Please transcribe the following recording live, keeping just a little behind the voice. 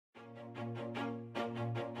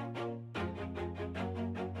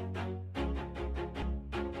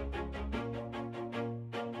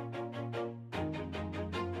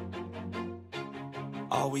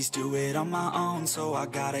Always do it on my own, so I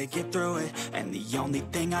gotta get through it. And the only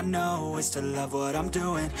thing I know is to love what I'm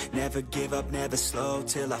doing. Never give up, never slow,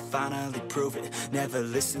 till I finally prove it. Never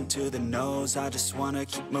listen to the no's, I just wanna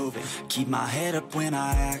keep moving. Keep my head up when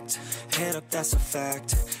I act, head up, that's a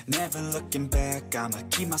fact. Never looking back, I'ma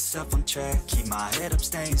keep myself on track. Keep my head up,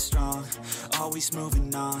 staying strong, always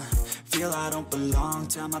moving on. Feel I don't belong,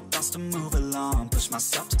 tell my thoughts to move along. Push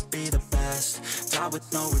myself to be the best, die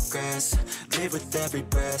with no regrets. Live with every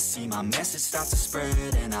breath, see my message start to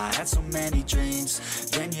spread. And I had so many dreams,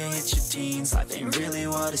 then you hit your teens. Life ain't really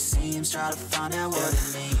what it seems, try to find out what it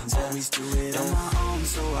means. Always do it on my own,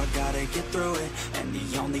 so I gotta get through it. And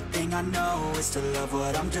the only thing I know is to love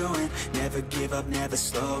what I'm doing. Never give up, never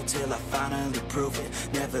slow, till I finally prove it.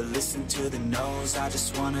 Never listen to the no's, I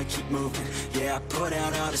just wanna keep moving. Yeah, I put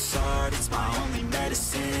out all this art, it's my only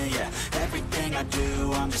medicine. Yeah, everything I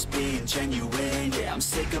do, I'm just being genuine. Yeah, I'm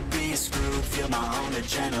sick of being screwed, feel my own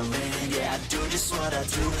adrenaline. Yeah, I do just what I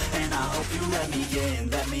do, and I hope you let me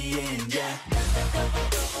in, yeah.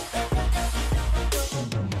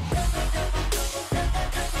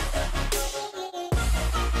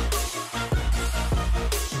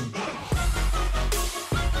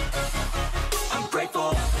 I'm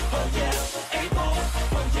grateful, oh yeah, able,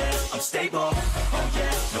 oh yeah, I'm stable, oh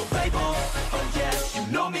yeah, no label, oh yeah,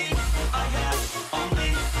 you know me, I have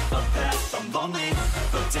only a path, I'm lonely,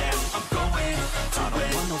 but damn, I'm going to win. I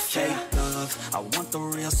don't want no fake love, I want the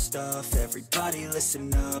real stuff. Everybody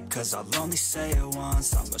listen up, cause I'll only say it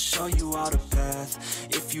once. I'm gonna show you all the path,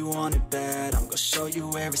 if you want it bad. I'm gonna show you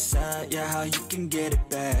where it's at, yeah, how you can get it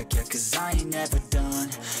back. Yeah, cause I ain't never done,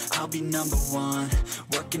 I'll be number one.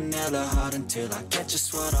 Working hella hard until I get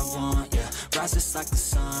just what I want, yeah. Rises like the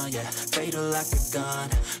sun, yeah, fatal like a gun.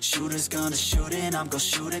 Shooter's gonna shoot and I'm gonna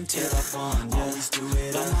shoot until I won, yeah. Always do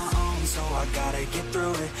it on my own, so I gotta get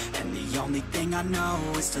through it. And the only thing I know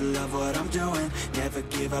is to love what I'm doing. Never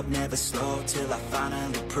give up, never slow, till I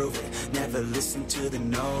finally prove it. Never listen to the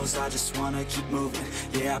no's, I just wanna keep moving.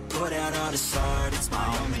 Yeah, I put out all this art, it's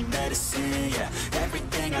my only medicine. Yeah,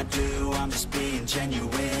 everything I do, I'm just being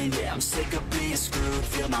genuine. Yeah, I'm sick of being screwed,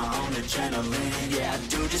 feel my own adrenaline. Yeah, I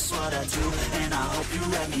do just what I do, and I hope you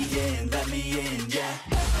let me in,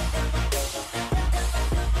 yeah.